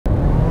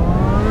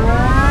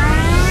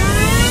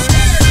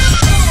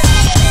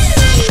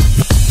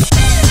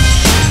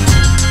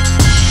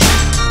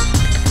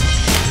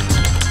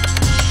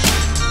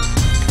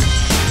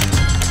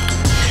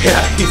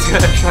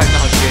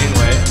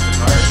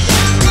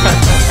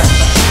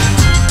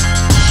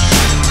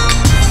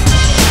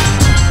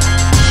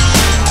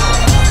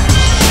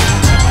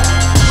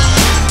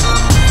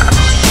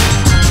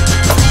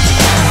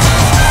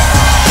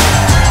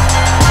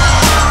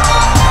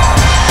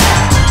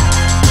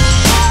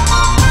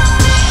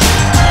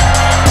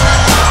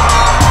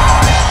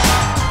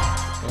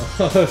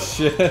Oh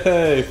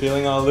shit,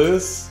 feeling all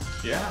loose?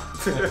 Yeah.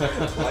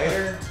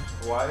 Lighter?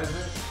 Why is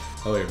it?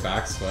 Oh, your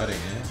back's sweating,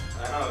 eh?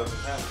 I know, it's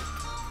intense.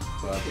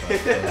 What the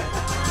fuck?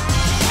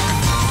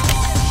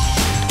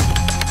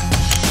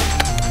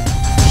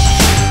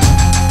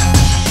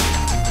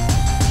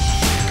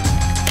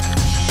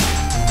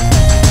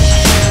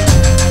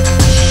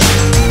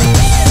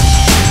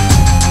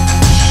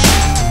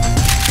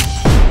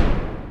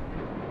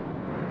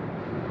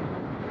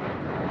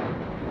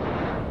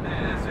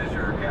 This is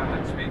your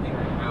captain speaking.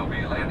 We'll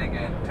be landing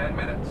in 10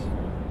 minutes.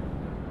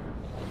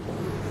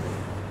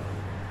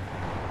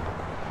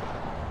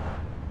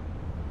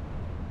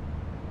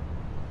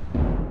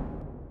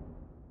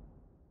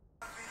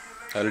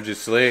 How did you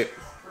sleep?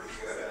 Pretty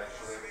good,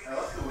 actually. I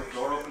left the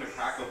door open and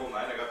cracked the whole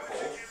night. I got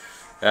cold.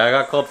 Yeah, I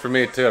got cold for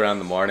me too around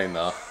the morning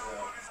though. Yeah,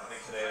 I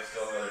think today is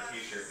still another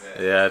t-shirt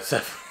day. Yeah, it's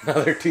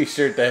another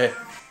t-shirt day.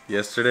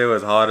 Yesterday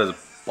was hot as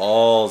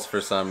balls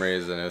for some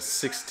reason. It was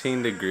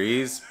 16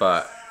 degrees,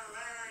 but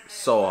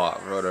so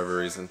hot for whatever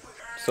reason.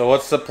 So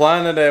what's the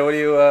plan today? What do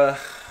you, Well,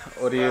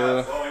 we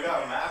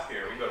got a map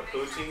here. We go to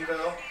Poutine,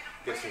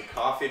 get some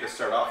coffee to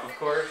start off, of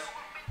course.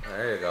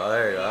 There you go,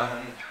 there you go.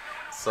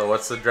 So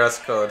what's the dress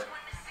code?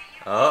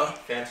 Oh,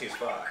 Fancy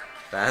spot.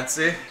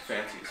 fancy?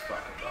 Fancy spot.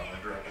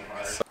 I'm drinking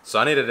hard.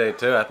 Sunny today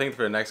too. I think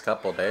for the next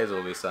couple of days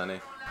it'll be sunny.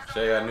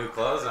 Sure, you got new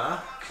clothes, huh?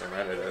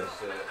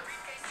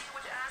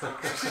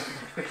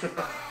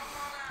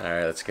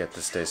 Alright, let's get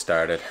this day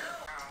started.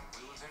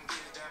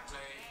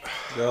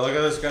 Yo, look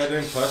at this guy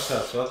doing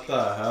push-ups. What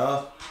the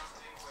hell?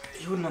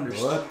 You wouldn't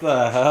understand. What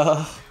the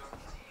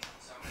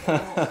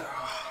hell?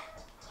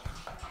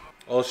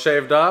 All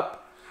shaved up.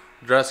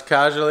 Dressed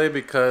casually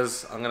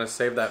because I'm gonna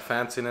save that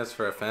fanciness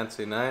for a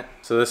fancy night.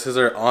 So this is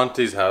our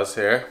auntie's house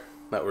here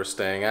that we're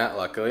staying at,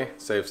 luckily.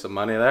 Save some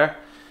money there.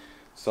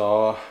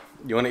 So,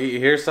 you wanna eat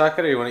here, Saket,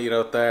 or you wanna eat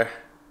out there?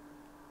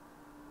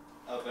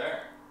 Out there.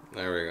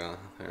 There we go,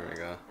 there we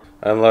go.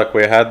 And look,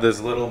 we had this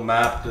little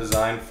map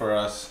designed for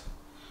us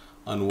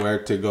on where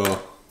to go.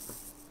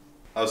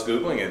 I was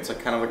Googling it. It's like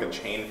kind of like a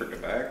chain for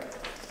Quebec.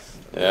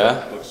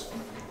 Yeah? Looks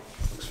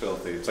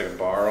filthy. It's like a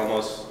bar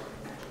almost.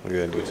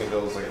 Good. Poutine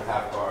goes like a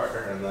half bar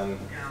and then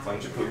a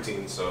bunch of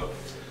poutine, so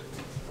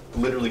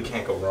literally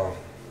can't go wrong.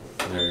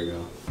 There you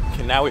go.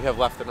 Okay, now we have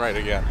left and right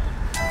again.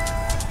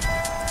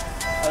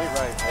 I think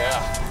right.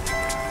 Yeah.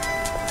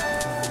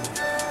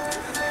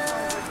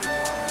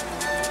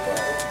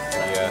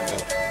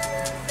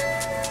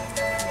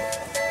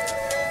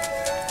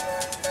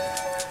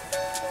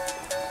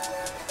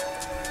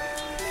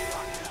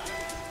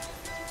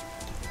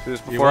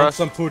 You want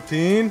some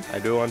poutine? I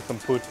do want some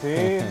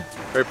poutine.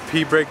 Our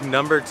pee break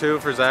number 2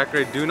 for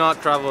Zachary. Do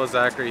not travel with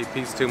Zachary, he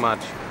pees too much.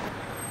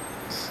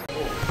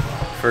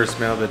 First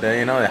meal of the day,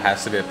 you know, it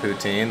has to be a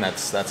poutine.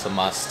 That's a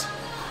must.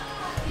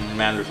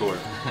 Mandatory.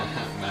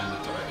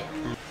 Mandatory.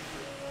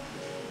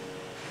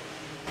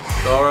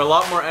 So we're a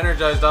lot more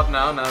energized up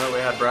now that we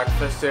had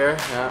breakfast here.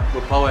 Yeah,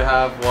 we'll probably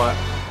have, what,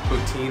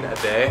 poutine a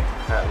day,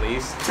 at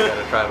least.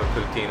 Gotta try a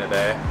poutine a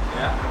day.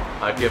 Yeah.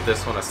 I'd give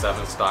this one a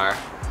 7-star.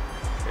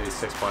 Maybe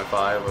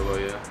 6.5, what about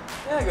you?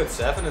 Yeah, a good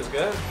 7 is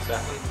good.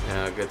 7.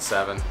 Yeah, a good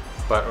 7.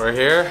 But we're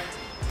here.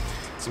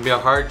 It's gonna be a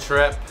hard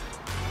trip.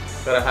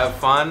 Gotta have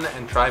fun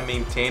and try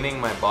maintaining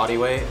my body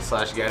weight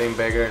 / getting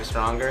bigger and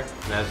stronger.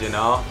 And as you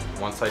know,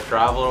 once I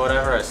travel or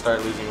whatever, I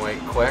start losing weight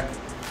quick.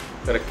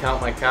 Gotta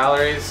count my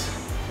calories.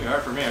 It's gonna be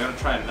hard for me. I'm gonna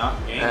try and not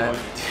gain weight.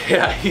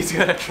 Yeah, he's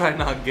gonna try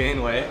not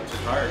gain weight. Which is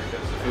hard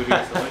because the food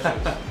is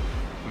delicious.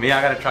 Me,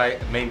 I gotta try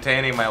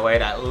maintaining my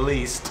weight at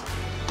least.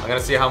 I'm gonna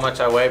see how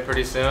much I weigh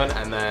pretty soon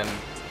and then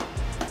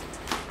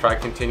try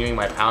continuing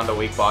my pound a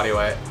week body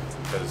weight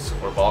because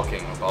we're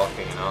bulking,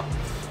 you know.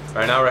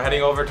 Right now we're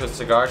heading over to a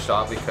cigar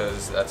shop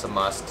because that's a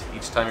must.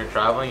 Each time you're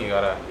traveling, you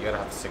gotta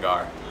have a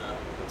cigar. Yeah.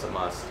 It's a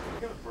must.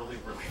 You got a really,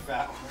 really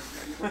fat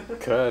one.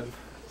 Could.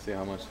 See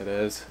how much it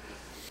is.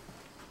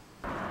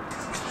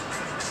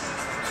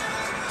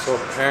 So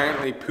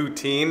apparently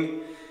poutine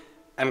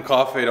and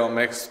coffee don't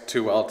mix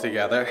too well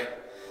together.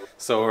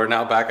 So we're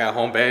now back at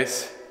home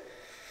base.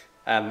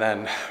 And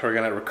then we're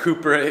gonna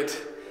recuperate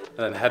and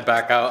then head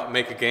back out,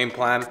 make a game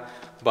plan.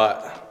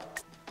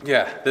 But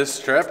yeah, this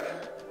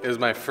trip is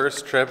my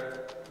first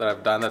trip that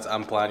I've done that's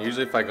unplanned.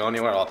 Usually if I go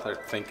anywhere, I'll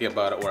start thinking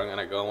about it, where I'm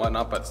gonna go and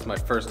whatnot, but it's my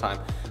first time.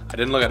 I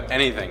didn't look at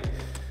anything.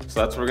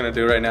 So that's what we're gonna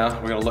do right now.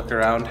 We're gonna look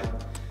around,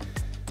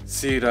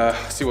 see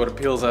what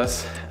appeals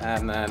us,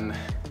 and then,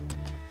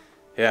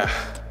 yeah,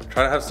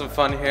 try to have some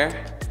fun here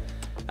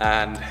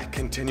and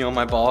continue on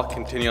my ball,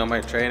 continue on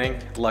my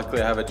training.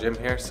 Luckily I have a gym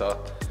here, so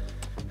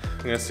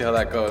I'm gonna see how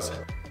that goes.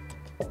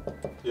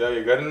 Yo,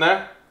 you good in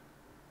there?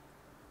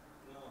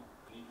 No,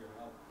 I need your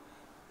help.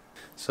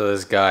 So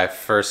this guy,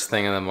 first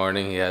thing in the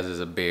morning, he has is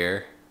a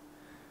beer,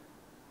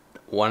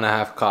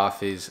 1.5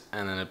 coffees,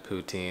 and then a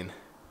poutine.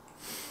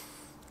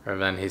 And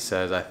then he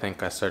says, I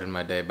think I started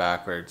my day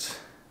backwards.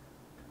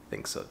 I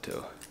think so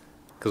too.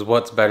 Because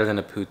what's better than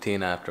a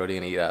poutine after? What are you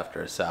gonna eat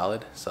after? A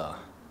salad? So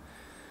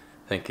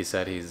I think he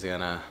said he's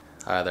gonna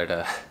either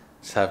to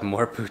just have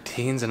more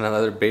poutines and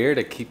another beer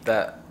to keep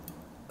that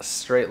a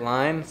straight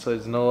line, so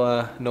there's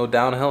no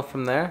downhill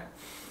from there.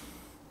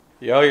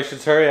 Yo, you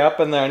should hurry up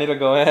in there. I need to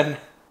go in.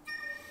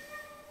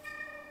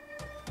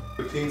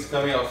 Poutine's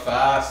coming out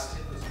fast.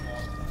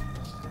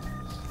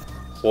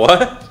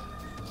 What?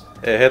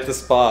 It hit the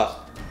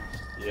spot.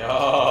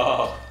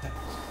 Yo.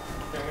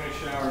 I'm gonna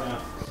shower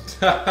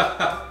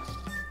now.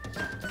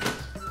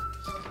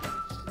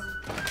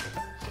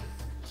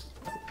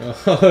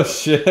 Oh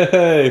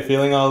shit,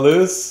 feeling all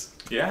loose?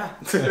 Yeah.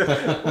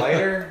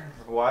 Lighter,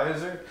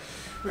 wiser.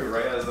 We're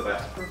right out of the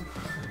bathroom.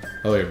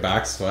 Oh, your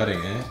back's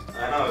sweating, eh?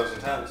 I know, it was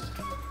intense.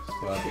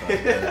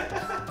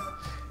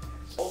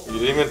 You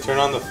didn't even turn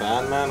on the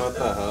fan, man? What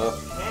the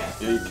hell?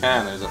 Yeah, you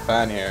can, there's a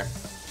fan here.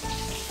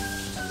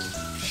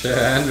 Shit,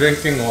 and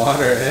drinking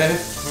water, eh?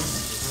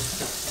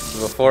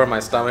 Before, my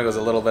stomach was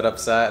a little bit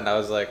upset, and I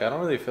was like, I don't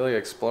really feel like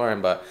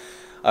exploring, but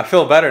I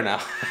feel better now.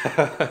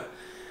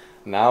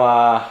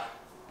 Now,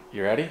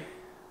 you ready?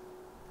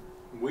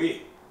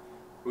 Oui.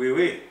 Oui,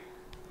 oui.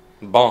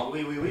 Bon.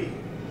 Oui, oui, oui.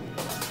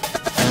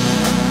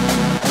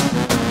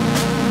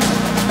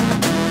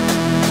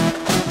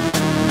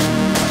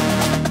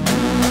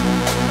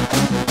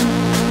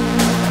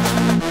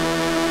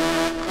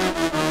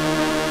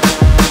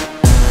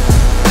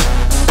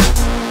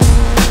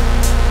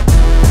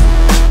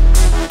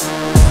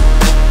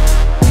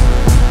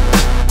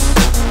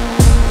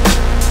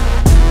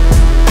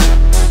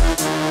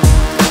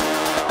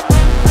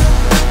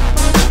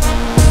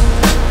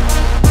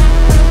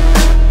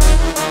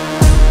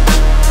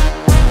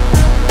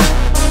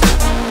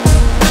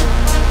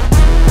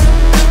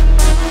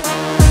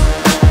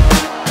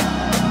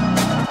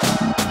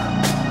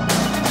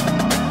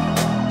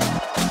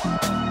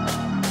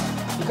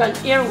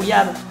 Here we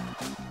have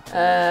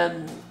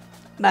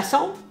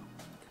Masson,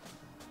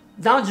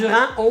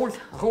 d'Endurant, Old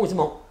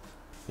Rosemont.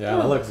 Yeah,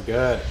 that looks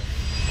good.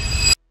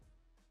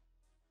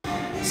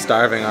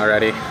 Starving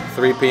already.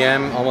 3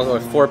 p.m., almost, or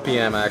 4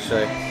 p.m.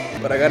 actually.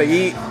 But I gotta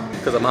eat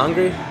because I'm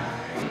hungry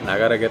and I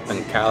gotta get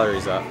them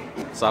calories up.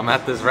 So I'm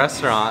at this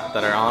restaurant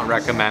that our aunt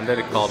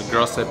recommended called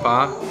Gros Pain.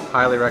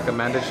 Highly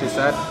recommended, she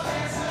said.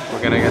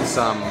 We're gonna get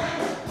some,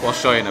 we'll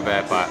show you in a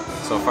bit, but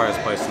so far this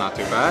place is not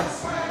too bad.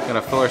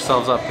 Gonna fill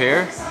ourselves up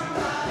here,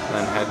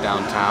 then head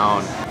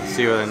downtown.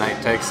 See where the night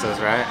takes us,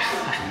 right?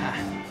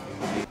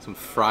 Some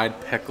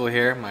fried pickle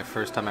here, my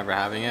first time ever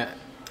having it.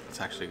 It's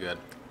actually good.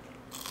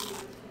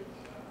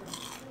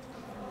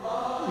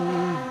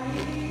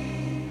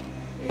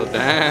 So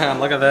damn,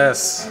 look at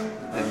this.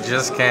 It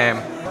just came.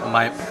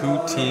 My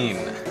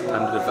poutine.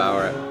 Time to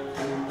devour it.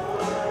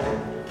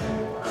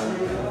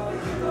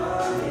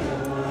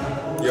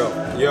 Yo.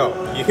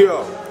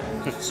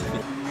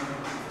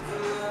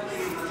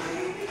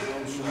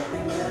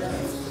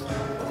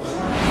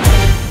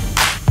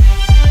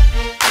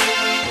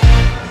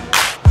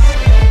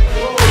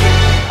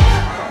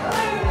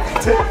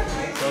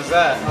 What's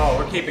that? Oh,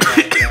 we're keeping it.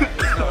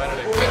 There's no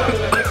editing.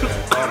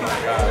 Oh my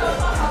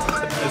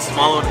god. It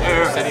swallowed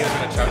air. Said he was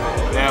gonna chug it.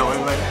 Yeah,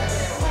 wait.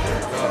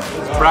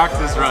 It's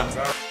practice run.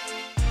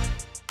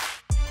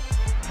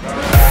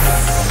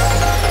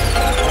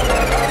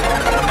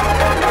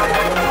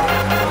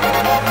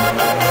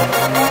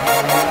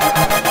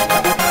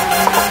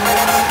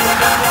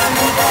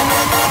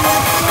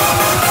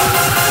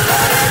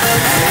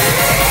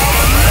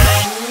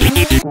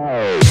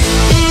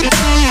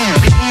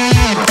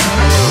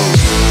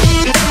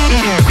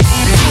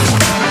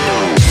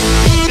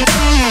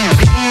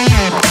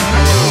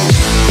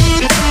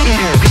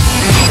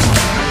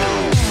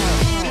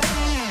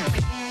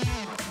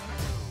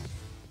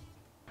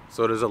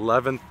 So it is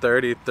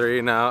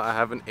 11:33 now. I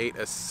haven't ate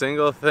a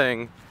single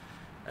thing,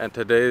 and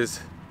today's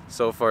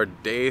so far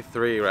day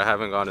 3 where I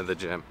haven't gone to the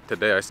gym.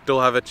 Today I still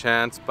have a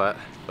chance, but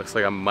looks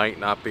like I might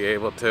not be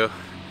able to,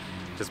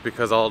 just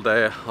because all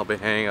day I'll be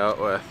hanging out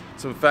with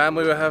some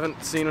family we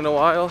haven't seen in a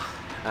while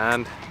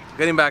and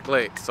getting back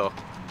late, so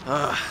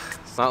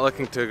it's not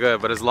looking too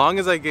good. But as long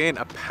as I gain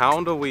a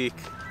pound a week,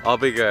 I'll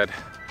be good,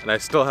 and I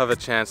still have a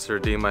chance to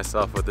redeem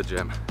myself with the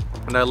gym.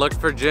 When I looked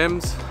for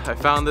gyms, I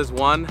found this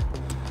one,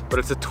 but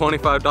it's a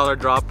 $25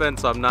 drop-in,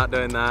 so I'm not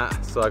doing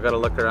that. So I gotta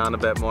look around a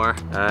bit more,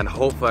 and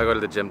hopefully I go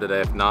to the gym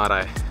today. If not,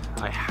 I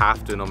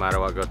have to, no matter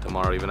what, go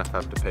tomorrow, even if I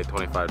have to pay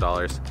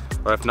 $25.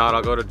 Or if not,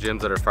 I'll go to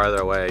gyms that are farther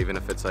away, even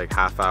if it's like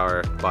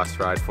half-hour bus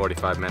ride,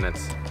 45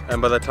 minutes.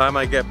 And by the time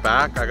I get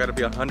back, I gotta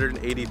be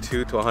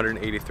 182 to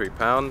 183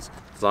 pounds.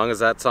 As long as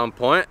that's on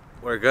point,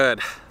 we're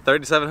good.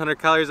 3,700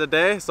 calories a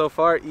day, so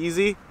far,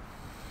 easy.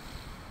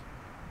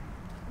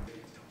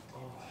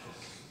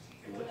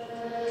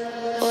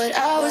 What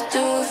I would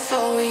do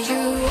for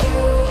you.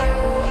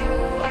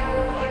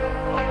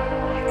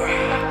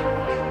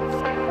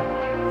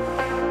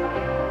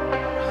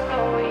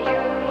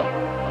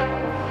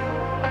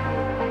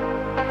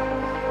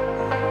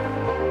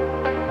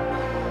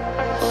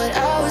 What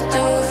I would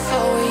do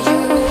for you.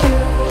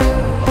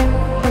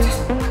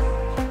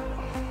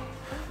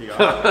 You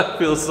got It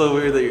feels so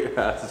weird that your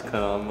ass is kind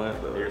of on my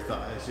belly. your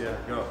thighs, yeah.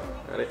 Go.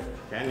 Ready?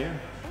 Can you?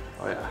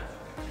 Oh yeah.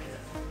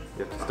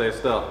 You have to stay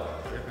still.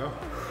 Yeah, go.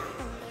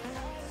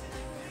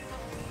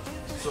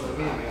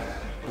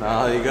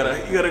 No, you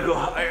gotta go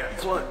higher.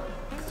 That's what.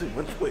 Too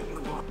much weight.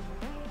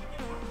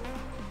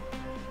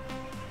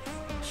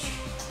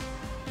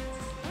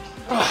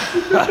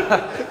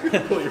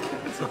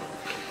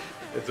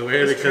 It's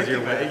weird because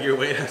your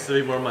weight has to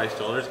be more on my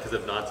shoulders because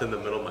if not, it's in the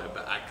middle of my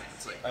back.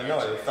 It's like I know,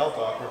 it felt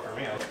awkward for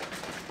me.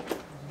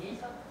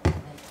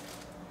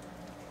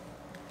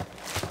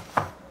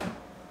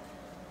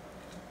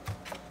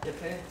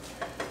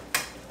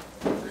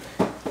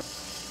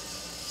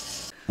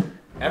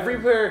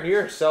 Everywhere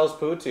here sells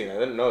poutine. I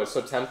didn't know, it's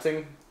so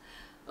tempting.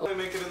 They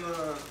make it in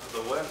the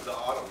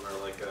autumn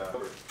or like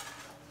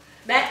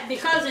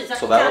Because it's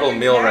So that little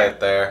meal right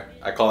there,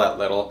 I call that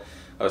little.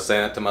 I was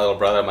saying it to my little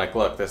brother, I'm like,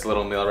 look, this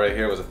little meal right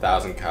here was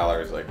 1,000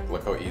 calories. Like,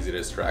 look how easy it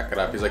is to rack it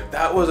up. He's like,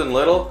 that wasn't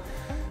little.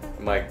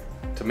 I'm like,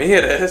 to me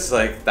it is.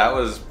 Like, that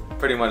was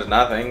pretty much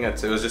nothing.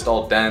 It was just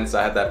all dense.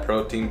 I had that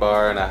protein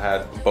bar and I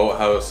had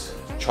Boathouse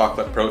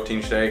chocolate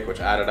protein shake,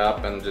 which added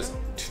up, and just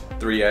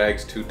 3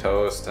 eggs, 2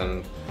 toast,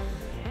 and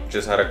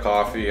just had a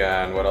coffee,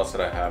 and what else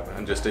did I have?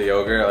 And just a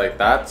yogurt. Like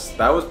that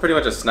was pretty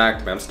much a snack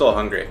to me. I'm still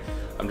hungry.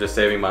 I'm just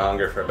saving my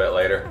hunger for a bit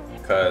later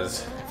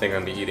because I think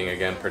I'm gonna be eating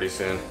again pretty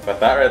soon. But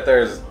that right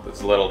there is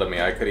little to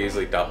me. I could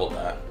easily double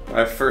that. When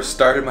I first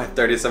started my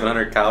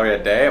 3,700 calorie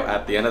a day,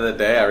 at the end of the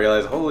day, I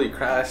realized, holy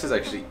crap, this is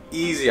actually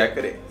easy. I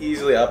could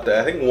easily up to,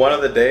 I think one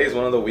of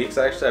the weeks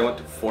actually, I went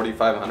to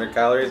 4,500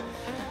 calories.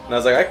 And I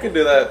was like, I could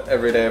do that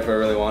every day if I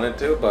really wanted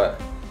to, but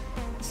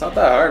it's not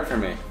that hard for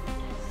me.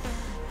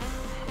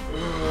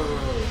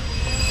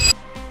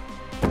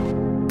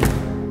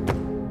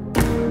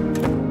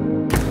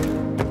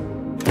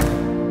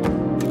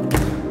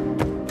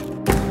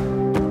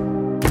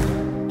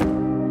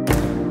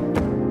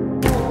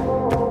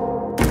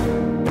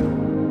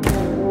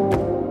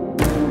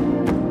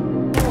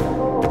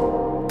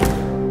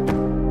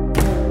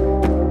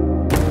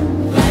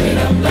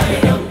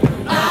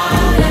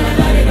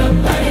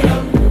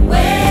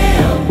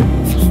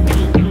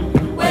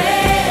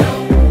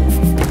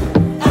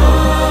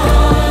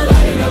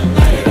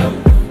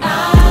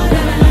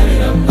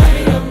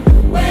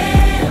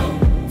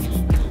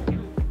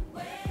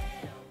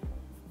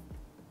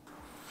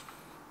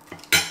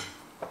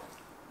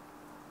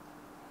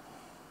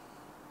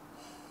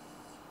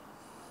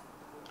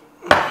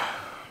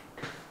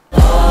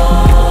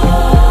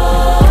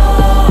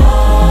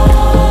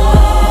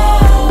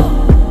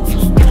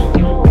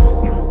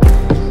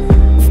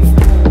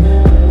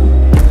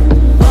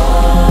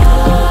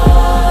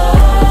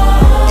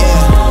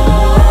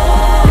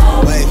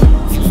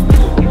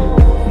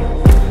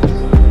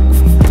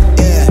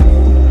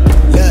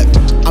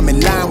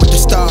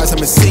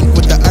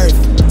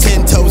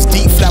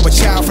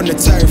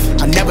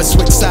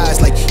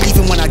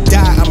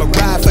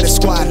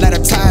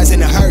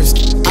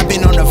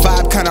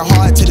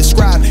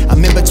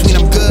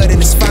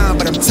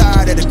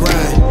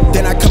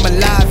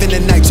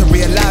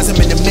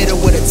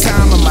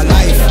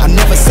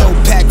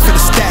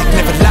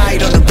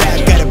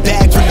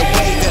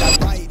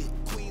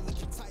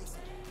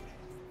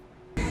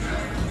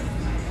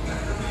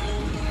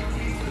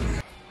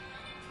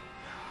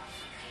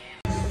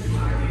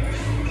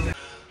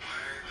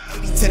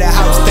 To the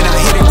house, then I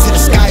hit it to the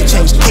sky,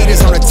 change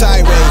haters on a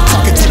tirade,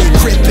 talking to the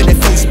crib and the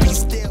face be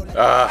still.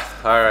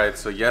 Alright,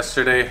 so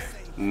yesterday,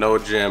 no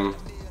gym.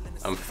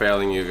 I'm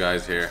failing you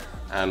guys here,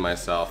 and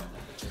myself.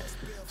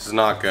 This is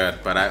not good,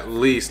 but at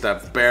least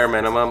at bare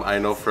minimum, I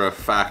know for a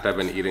fact I've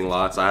been eating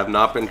lots. I have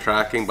not been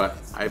tracking, but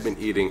I've been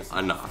eating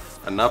enough.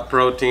 Enough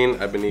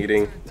protein. I've been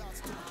eating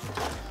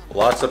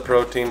lots of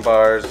protein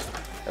bars,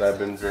 and I've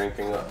been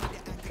drinking,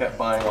 kept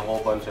buying a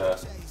whole bunch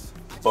of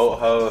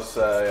Boathouse,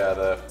 yeah,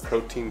 the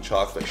protein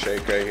chocolate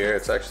shake right here.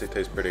 It actually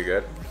tastes pretty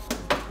good.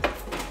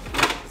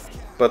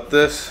 But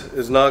this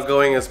is not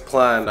going as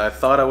planned. I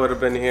thought I would have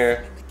been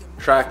here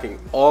tracking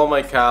all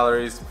my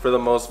calories for the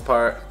most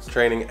part,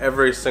 training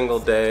every single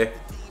day,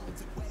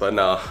 but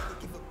no,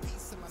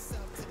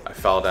 I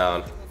fell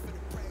down.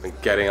 Been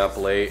getting up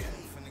late,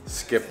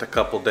 skipped a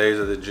couple days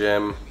of the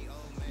gym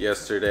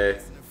yesterday.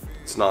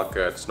 It's not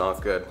good, it's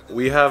not good.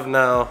 We have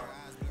now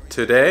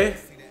today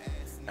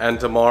and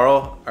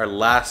tomorrow our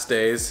last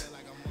days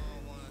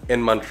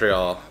in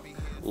Montreal.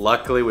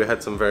 Luckily we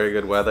had some very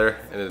good weather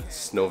and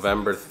it's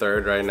November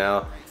 3rd right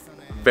now.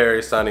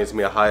 Very sunny, it's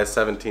gonna be a high of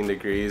 17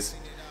 degrees.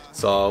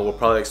 So we'll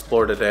probably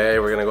explore today.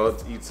 We're gonna go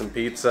eat some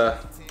pizza.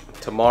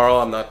 Tomorrow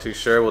I'm not too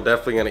sure. We're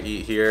definitely gonna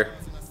eat here.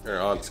 Our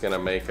aunt's gonna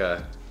make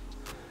a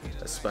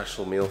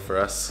special meal for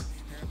us.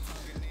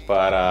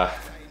 But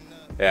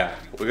yeah,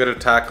 we're gonna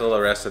tackle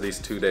the rest of these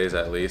 2 days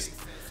at least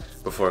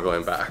before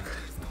going back.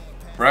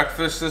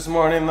 Breakfast this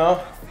morning though,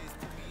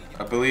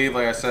 I believe,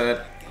 like I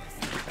said,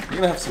 we're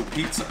gonna have some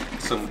pizza,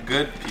 some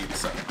good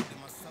pizza.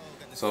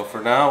 So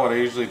for now, what I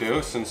usually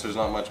do, since there's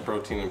not much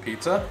protein in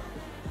pizza,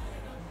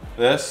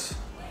 this,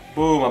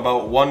 boom,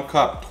 about 1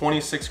 cup,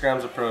 26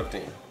 grams of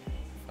protein.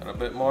 And a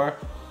bit more.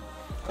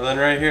 And then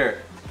right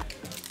here,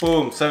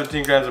 boom,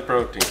 17 grams of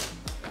protein.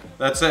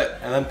 That's it,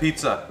 and then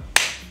pizza.